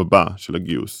לשלב הבא של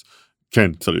הגיוס.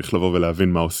 כן, צריך לבוא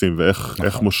ולהבין מה עושים,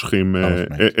 ואיך מושכים,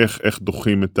 איך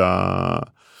דוחים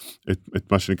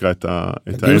את מה שנקרא, את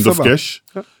ה-end of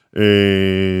cash.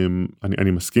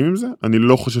 אני מסכים עם זה, אני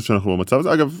לא חושב שאנחנו במצב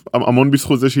הזה, אגב, המון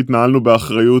בזכות זה שהתנהלנו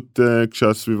באחריות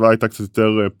כשהסביבה הייתה קצת יותר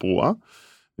פרועה,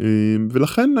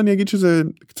 ולכן אני אגיד שזה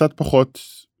קצת פחות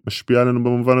משפיע עלינו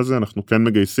במובן הזה, אנחנו כן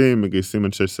מגייסים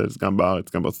אנשי סיילס גם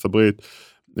בארץ, גם בארצות הברית,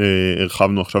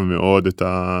 הרחבנו עכשיו מאוד את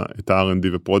ה-R&D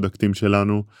ופרודקטים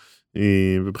שלנו,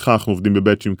 ובכלל אנחנו עובדים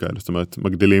בבאצ'ים כאלה, זאת אומרת,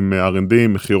 מגדילים R&D,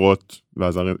 מחירות,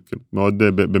 ואז מאוד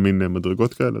במין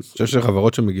מדרגות כאלה. אני חושב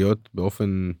שחברות שמגיעות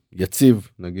באופן יציב,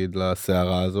 נגיד,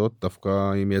 לסערה הזאת,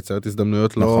 דווקא היא מייצרת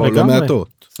הזדמנויות לא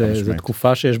מעטות. זה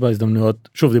תקופה שיש בה הזדמנויות,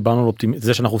 שוב דיברנו על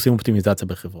זה שאנחנו עושים אופטימיזציה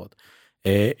בחברות.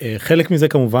 חלק מזה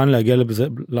כמובן להגיע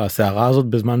לסערה הזאת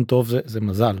בזמן טוב, זה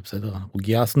מזל, בסדר? אנחנו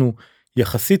גייסנו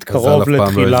יחסית קרוב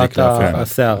לתחילת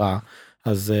הסערה.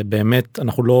 אז באמת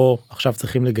אנחנו לא עכשיו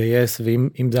צריכים לגייס,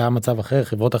 ואם זה היה מצב אחר,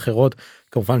 חברות אחרות,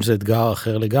 כמובן שזה אתגר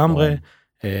אחר לגמרי,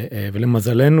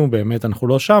 ולמזלנו באמת אנחנו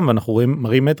לא שם, ואנחנו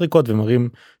מראים מטריקות ומראים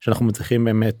שאנחנו מצליחים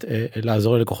באמת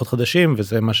לעזור ללקוחות חדשים,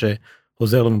 וזה מה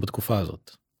שעוזר לנו בתקופה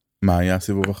הזאת. מה היה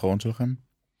הסיבוב האחרון שלכם?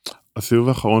 הסיבוב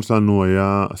האחרון שלנו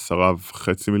היה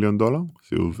 $10.5 מיליון,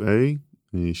 סיבוב A,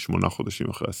 8 חודשים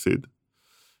אחרי הסיד,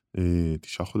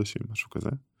 9 חודשים, משהו כזה.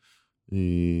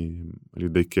 על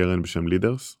ידי קרן בשם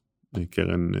לידרס,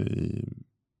 קרן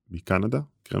מקנדה,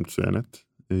 קרן מצוינת,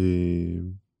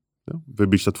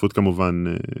 ובהשתתפות כמובן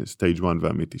סטייג' 1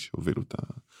 ואמיתי שהובילו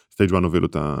סטייג' 1 הובילו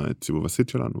את סיבוב הסיד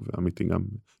שלנו, ואמיתי גם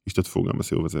השתתפו גם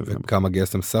בסיבוב הזה. וכמה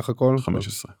גייסתם סך הכל?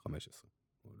 15.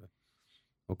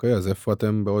 אוקיי, אז איפה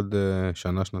אתם בעוד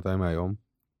שנה, שנתיים מהיום?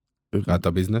 מבחינת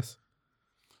הביזנס?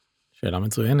 שאלה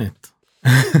מצוינת.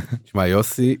 תשמע,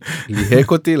 יוסי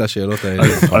ליהק אותי לשאלות האלה.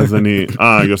 אז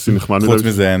יוסי נחמד. חוץ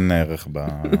מזה אין ערך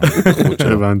בחוץ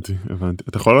שלו. הבנתי.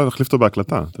 אתה יכול להחליף אותו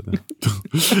בהקלטה, אתה יודע.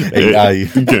 AI.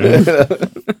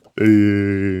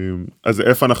 אז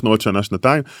איפה אנחנו עוד שנה,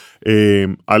 שנתיים?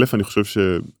 א', אני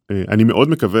חושב אני מאוד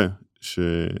מקווה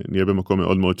שנהיה במקום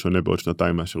מאוד מאוד שונה בעוד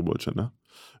שנתיים מאשר בעוד שנה.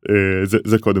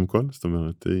 זה קודם כל, זאת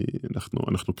אומרת,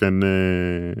 אנחנו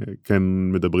כן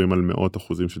מדברים על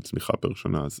 100% של צמיחה פר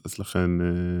שנה, אז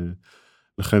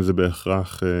לכן זה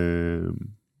בהכרח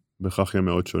יהיה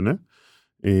מאוד שונה.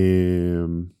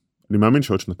 אני מאמין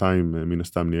שעוד שנתיים מן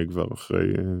הסתם נהיה כבר אחרי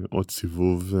עוד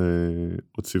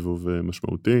סיבוב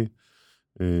משמעותי,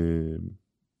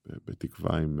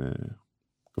 בתקווה עם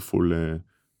כפול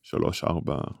 3,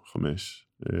 4, 5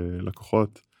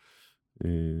 לקוחות.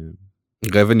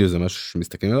 revenue זה משהו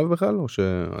שמסתכלים עליו בכלל, או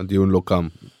שהדיון לא קם,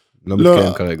 לא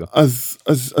מתקיים כרגע?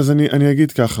 אז אני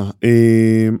אגיד ככה,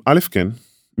 א' כן,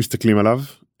 מסתכלים עליו,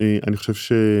 אני חושב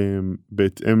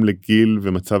שבהתאם לגיל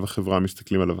ומצב החברה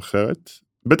מסתכלים עליו אחרת,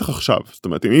 בטח עכשיו, זאת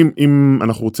אומרת, אם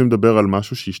אנחנו רוצים לדבר על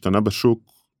משהו שהשתנה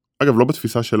בשוק, אגב, לא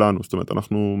בתפיסה שלנו, זאת אומרת,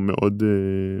 אנחנו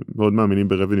מאוד מאמינים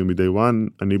ב-revenue מ-day one,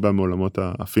 אני בא מעולמות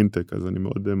הפינטק, אז אני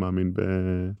מאוד מאמין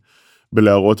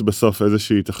בלהראות בסוף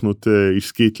איזושהי התכנות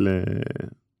עסקית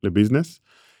לביזנס,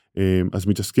 אז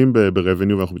מתעסקים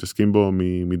ב-revenue, ואנחנו מתעסקים בו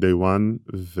מ-day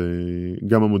one,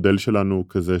 וגם המודל שלנו הוא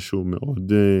כזה שהוא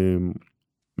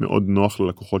מאוד נוח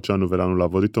ללקוחות שלנו ולנו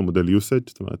לעבוד איתו, מודל usage,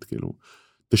 זאת אומרת, כאילו,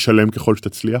 תשלם ככל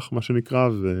שתצליח, מה שנקרא,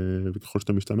 וככל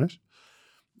שאתה משתמש.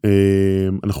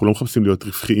 אנחנו לא מחפשים להיות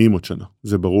רווחיים עוד שנה,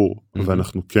 זה ברור,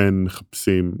 ואנחנו כן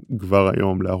מחפשים כבר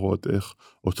היום להראות איך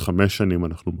עוד 5 שנים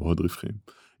אנחנו מאוד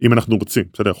רווחיים. אם אנחנו רוצים,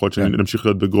 בסדר, יכול להיות שנמשיך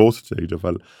להיות ב-growth stage,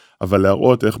 אבל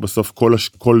להראות איך בסוף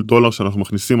כל דולר שאנחנו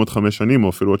מכניסים עוד 5 שנים, או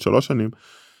אפילו עוד 3 שנים,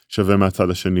 שווה מהצד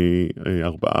השני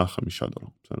 4-5 דולר.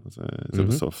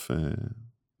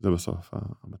 זה בסוף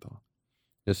המטרה.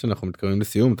 אנחנו מתקרבים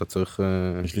לסיום, אתה צריך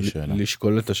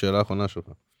לשקול את השאלה האחרונה שלך.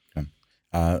 כן,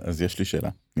 אז יש לי שאלה,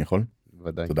 אני יכול?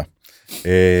 ודאי. תודה.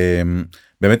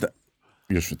 באמת,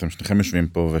 אתם שניכם יושבים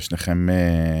פה, ושניכם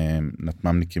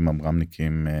נתממניקים,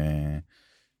 ממרמניקים,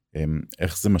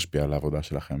 איך זה משפיע על העבודה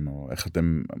שלכם, או איך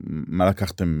מה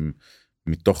לקחתם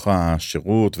מתוך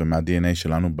השירות ומה ה-DNA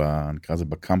שלנו, נקרא זה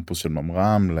בקמפוס של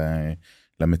ממרם,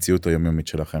 למציאות היומיומית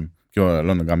שלכם? כאילו,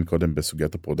 לא נגע מקודם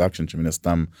בסוגיית הפרודקשן, שמן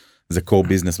הסתם זה core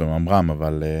business בממרם,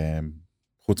 אבל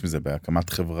חוץ מזה, בהקמת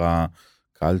חברה,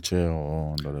 קלצ'ר,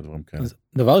 או לא יודע, דברים כאלה.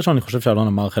 דבר ראשון, אני חושב שאלון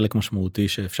אמר חלק משמעותי,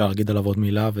 שאפשר להגיד עליו עוד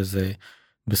מילה, וזה,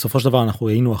 בסופו של דבר אנחנו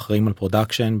היינו אחראים על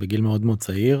פרודקשן, בגיל מאוד מאוד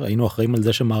צעיר, היינו אחראים על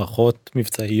זה שמערכות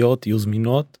מבצעיות יהיו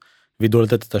זמינות, וידעו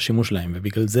לתת את השימוש להם,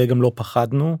 ובגלל זה גם לא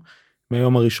פחדנו,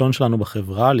 מהיום הראשון שלנו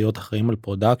בחברה, להיות אחראים על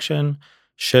פרודקשן,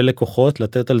 של לקוחות,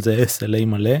 לתת על זה SLA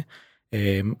מלא,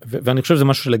 ואני חושב שזה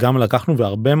משהו שלגמרי לקחנו,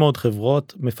 והרבה מאוד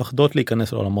חברות מפחדות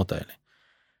להיכנס לעולמות האלה.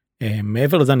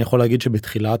 מעבר לזה אני יכול להגיד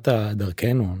שבתחילת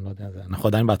דרכנו, לא יודע, אנחנו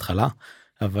עדיין בהתחלה,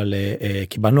 אבל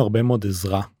קיבלנו הרבה מאוד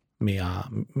עזרה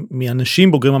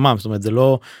מאנשים בוגרים ממ"מ, זאת אומרת זה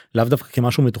לא לאו דווקא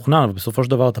כמשהו מתוכנן, אבל בסופו של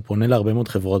דבר אתה פונה להרבה מאוד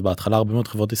חברות, בהתחלה הרבה מאוד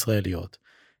חברות ישראליות.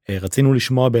 רצינו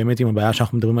לשמוע באמת אם הבעיה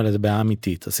שאנחנו מדברים עליה זה בעיה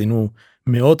אמיתית, עשינו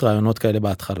מאות רעיונות כאלה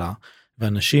בהתחלה,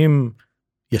 ואנשים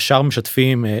ישר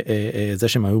משתפים זה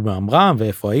שהם היו בממר"ם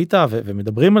ואיפה היית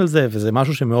ומדברים על זה, וזה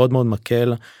משהו שמאוד מאוד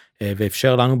מקל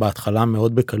ואפשר לנו בהתחלה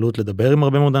מאוד בקלות לדבר עם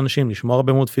הרבה מאוד אנשים, לשמוע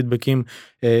הרבה מאוד פידבקים,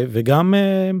 וגם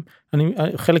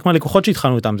חלק מהלקוחות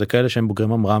שהתחלנו איתם זה כאלה שהם בוגרי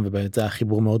ממר"ם, ובאמת זה היה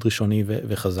חיבור מאוד ראשוני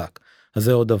וחזק. אז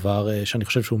זה עוד דבר שאני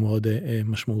חושב שהוא מאוד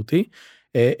משמעותי.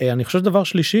 אני חושב שדבר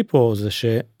שלישי פה זה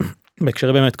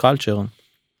שבהקשר באמת קלצ'ר,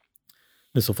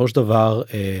 בסופו של דבר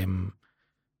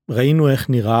ראינו איך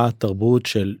נראה תרבות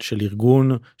של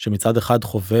ארגון שמצד אחד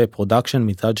חווה פרודקשן,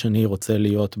 מצד שני רוצה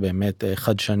להיות באמת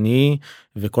חדשני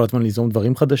וכל הזמן ליזום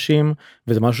דברים חדשים,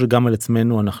 וזה משהו שגם על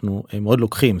עצמנו אנחנו מאוד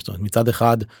לוקחים. זאת אומרת, מצד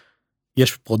אחד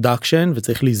יש פרודקשן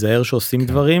וצריך להיזהר שעושים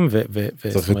דברים,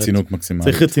 צריך רצינות מקסימלית.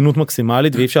 צריך רצינות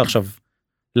מקסימלית, ואי אפשר עכשיו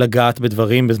לגעת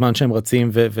בדברים בזמן שהם רצים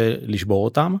ולשבור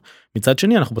אותם. מצד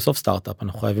שני אנחנו בסוף סטארט-אפ,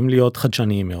 אנחנו חייבים להיות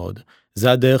חדשניים מאוד.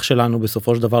 זה הדרך שלנו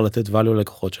בסופו של דבר לתת value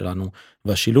ללקוחות שלנו,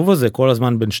 והשילוב הזה כל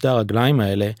הזמן בין שתי הרגליים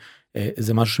האלה,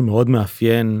 זה משהו שמאוד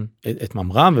מאפיין את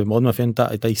ממר"ם, ומאוד מאפיין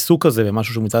את העיסוק הזה,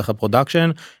 ומשהו שהוא מצד אחד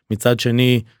פרודקשן, מצד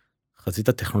שני חזית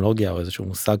הטכנולוגיה, או איזשהו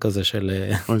מושג כזה של...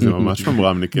 אוי, זה ממש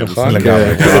ממר"מניק. נכון.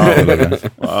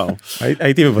 וואו.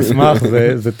 הייתי בבסמך,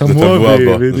 זה תמוה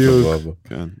בי, בדיוק.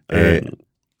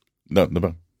 דבר.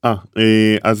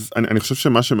 אז אני חושב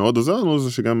שמה שמאוד עוזר לנו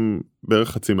זה שגם בערך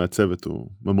חצי מהצוות הוא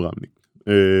ממר"מניק.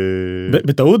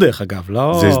 בטעות דרך אגב,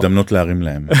 לא... זה הזדמנות להרים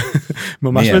להם.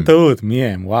 ממש בטעות, מי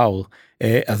הם, וואו.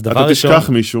 אז דבר ראשון... אתה תשכח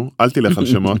מישהו, אל תלך על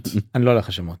שמות. אני לא הולך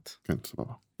על שמות. כן,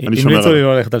 סבבה. המליצו לי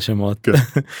לא ללכת על שמות.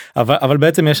 אבל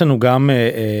בעצם יש לנו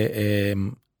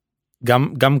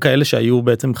גם כאלה שהיו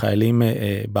בעצם חיילים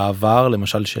בעבר,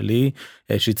 למשל שלי,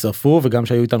 שהצטרפו, וגם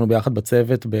שהיו איתנו ביחד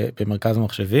בצוות במרכז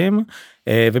המחשבים,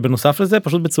 ובנוסף לזה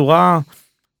פשוט בצורה,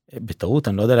 בטעות,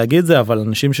 אני לא יודע להגיד זה, אבל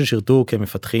אנשים ששירתו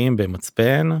כמפתחים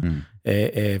במצפן,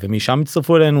 ומשם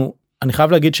הצטרפו אלינו. אני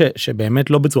חייב להגיד שבאמת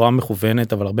לא בצורה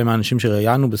מכוונת, אבל הרבה מהאנשים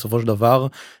שראיינו בסופו של דבר,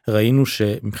 ראינו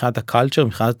שמבחינת הקלצ'ר,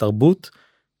 מבחינת התרבות,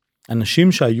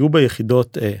 אנשים שהיו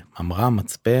ביחידות ממר"ם,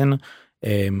 מצפן,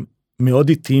 מאוד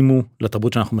התאימו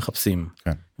לתרבות שאנחנו מחפשים.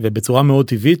 כן. ובצורה מאוד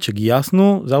טבעית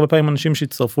שגייסנו, זה הרבה פעמים אנשים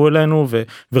שהצטרפו אלינו,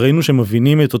 וראינו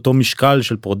שמבינים את אותו משקל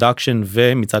של פרודקשן,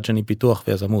 ומצד שני פיתוח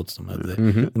ויזמות. זאת אומרת, זה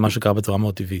משהו שקרה בצורה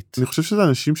מאוד טבעית. אני חושב שזה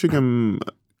אנשים שגם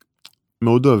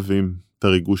מאוד אוהבים את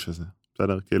הריגוש הזה.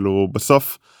 בסדר? כאילו,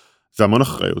 בסוף זה המון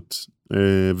אחריות,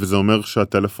 וזה אומר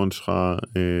שהטלפון שלך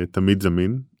תמיד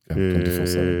זמין.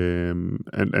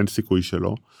 אין סיכוי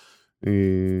שלו.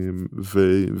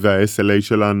 וה-SLA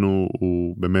שלנו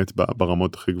הוא באמת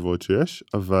ברמות הכי גבוהות שיש,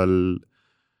 אבל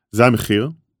זה המחיר,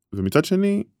 ומצד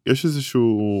שני יש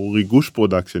איזשהו ריגוש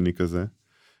פרודקשני כזה,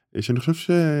 שאני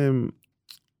חושב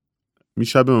מי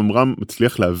שהיה בממר"ם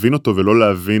מצליח להבין אותו, ולא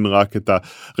להבין רק את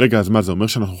רגע, אז מה זה אומר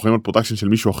שאנחנו חיים על פרודקשן של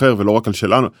מישהו אחר, ולא רק על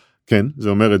שלנו? כן, זה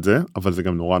אומר את זה, אבל זה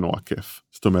גם נורא נורא כיף.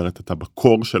 זאת אומרת, אתה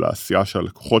בקור של העשייה של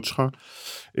הלקוחות שלך,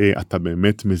 אתה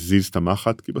באמת מזיז את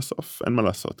המחט, כי בסוף אין מה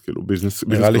לעשות, כאילו ביזנס...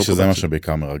 נראה לי שזה מה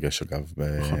שבעיקר מרגש אגב,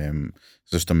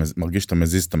 זה שאתה מרגיש שאתה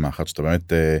מזיז את המחט, שאתה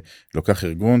באמת לוקח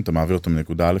ארגון, אתה מעביר אותו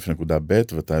מנקודה א' לנקודה ב',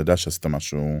 ואתה יודע שעשית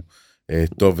משהו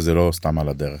טוב, וזה לא סתם על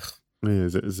הדרך.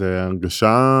 זה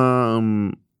הרגשה,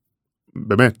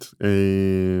 באמת,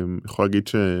 יכול להגיד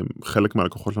שחלק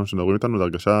מהלקוחות שלנו שמדברים איתנו, זה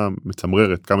הרגשה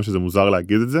מצמררת, כמה שזה מוזר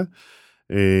להגיד את זה,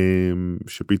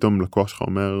 שפתאום לקוח שלך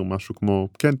אומר משהו כמו,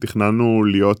 כן, תכננו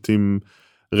להיות עם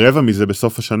רבע מזה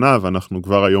בסוף השנה, ואנחנו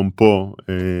כבר היום פה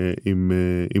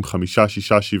עם 5,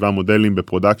 6, 7 מודלים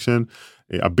בפרודקשן,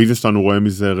 הביזנס שלנו רואה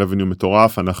מזה רבניו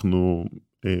מטורף, אנחנו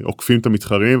עוקפים את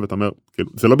המתחרים, ואתה אומר,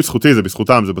 זה לא בזכותי, זה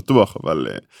בזכותם, זה בטוח, אבל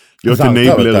להיות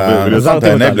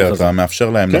אנבלר, אתה מאפשר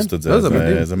להם לעשות את זה,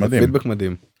 זה מדהים. פידבק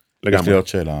מדהים. יש לי עוד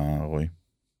שאלה, רועי.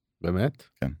 באמת?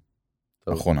 כן.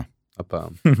 אחרונה. הפעם.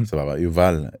 סבבה,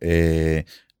 יובל,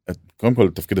 קודם כל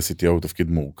תפקיד ה-CTO הוא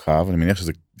תפקיד מורכב, אני מניח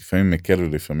שזה לפעמים מקל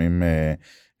ולפעמים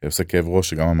עושה כאב ראש,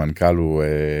 שגם המנכ"ל הוא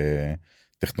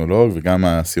טכנולוג, וגם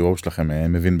ה-CEO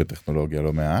שלכם מבין בטכנולוגיה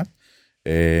לא מעט.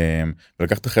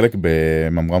 ולקחת חלק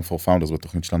בממר"ם for Founders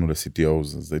בתוכנית שלנו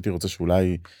ל-CTOs, אז הייתי רוצה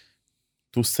שאולי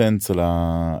 2 cents על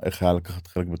איך היה לקחת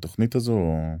חלק בתוכנית הזו,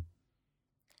 או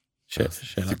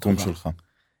סיכום שלך.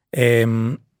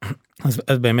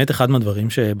 אז באמת אחד מהדברים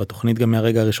שבתוכנית גם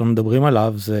מהרגע הראשון מדברים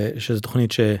עליו, זה שזו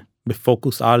תוכנית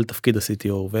שבפוקוס על תפקיד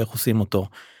ה-CTO ואיך עושים אותו.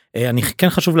 אני כן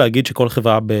חשוב להגיד שכל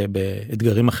חברה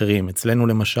באתגרים אחרים, אצלנו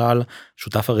למשל,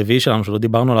 שותף הרביעי שלנו שלא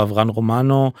דיברנו עליו, רן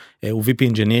רומנו, הוא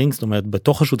VP Engineering, זאת אומרת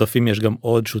בתוך השותפים יש גם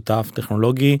עוד שותף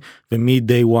טכנולוגי,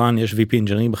 ומ-day one יש VP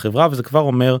Engineering בחברה, וזה כבר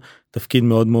אומר תפקיד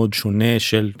מאוד מאוד שונה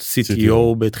של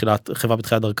CTO חברה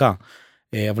בתחילת דרכה.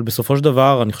 אבל בסופו של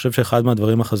דבר אני חושב שאחד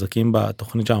מהדברים החזקים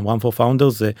בתוכנית של ממר"ם for Founders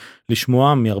זה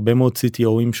לשמוע מהרבה מאוד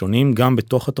CTOים שונים, גם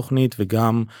בתוך התוכנית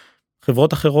וגם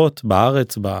חברות אחרות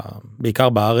בארץ, בעיקר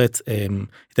בארץ,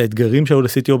 את האתגרים שהיו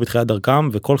ל-CTO בתחילת דרכם,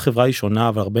 וכל חברה היא שונה,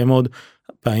 אבל הרבה מאוד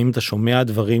פעמים אתה שומע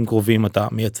דברים קרובים, אתה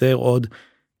מייצר עוד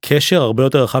קשר הרבה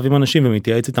יותר רחב עם אנשים,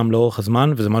 ומתייעץ איתם לאורך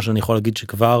הזמן, וזה מה שאני יכול להגיד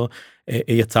שכבר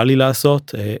יצא לי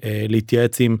לעשות,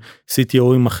 להתייעץ עם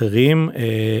CTOים אחרים,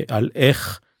 על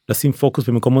איך לשים פוקוס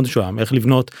במקומות מסוים, איך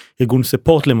לבנות ארגון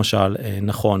ספורט למשל,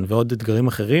 נכון, ועוד אתגרים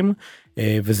אחרים,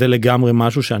 וזה לגמרי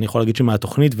משהו שאני יכול להגיד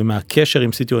שמהתוכנית ומהקשר עם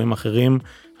CTOים אחרים,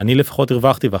 אני לפחות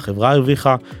הרווחתי והחברה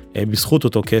הרוויחה בזכות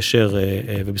אותו קשר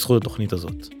ובזכות התוכנית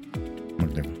הזאת.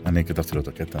 מגניב, אני כתבתי לו את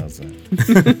הקטע הזה.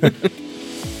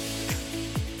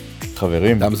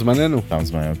 חברים, תם זמננו.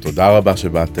 תודה רבה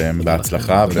שבאתם,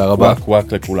 בהצלחה, תודה רבה.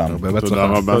 וקוואק לכולם. תודה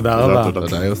רבה. תודה רבה.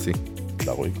 תודה יוסי.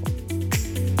 תודה רועי.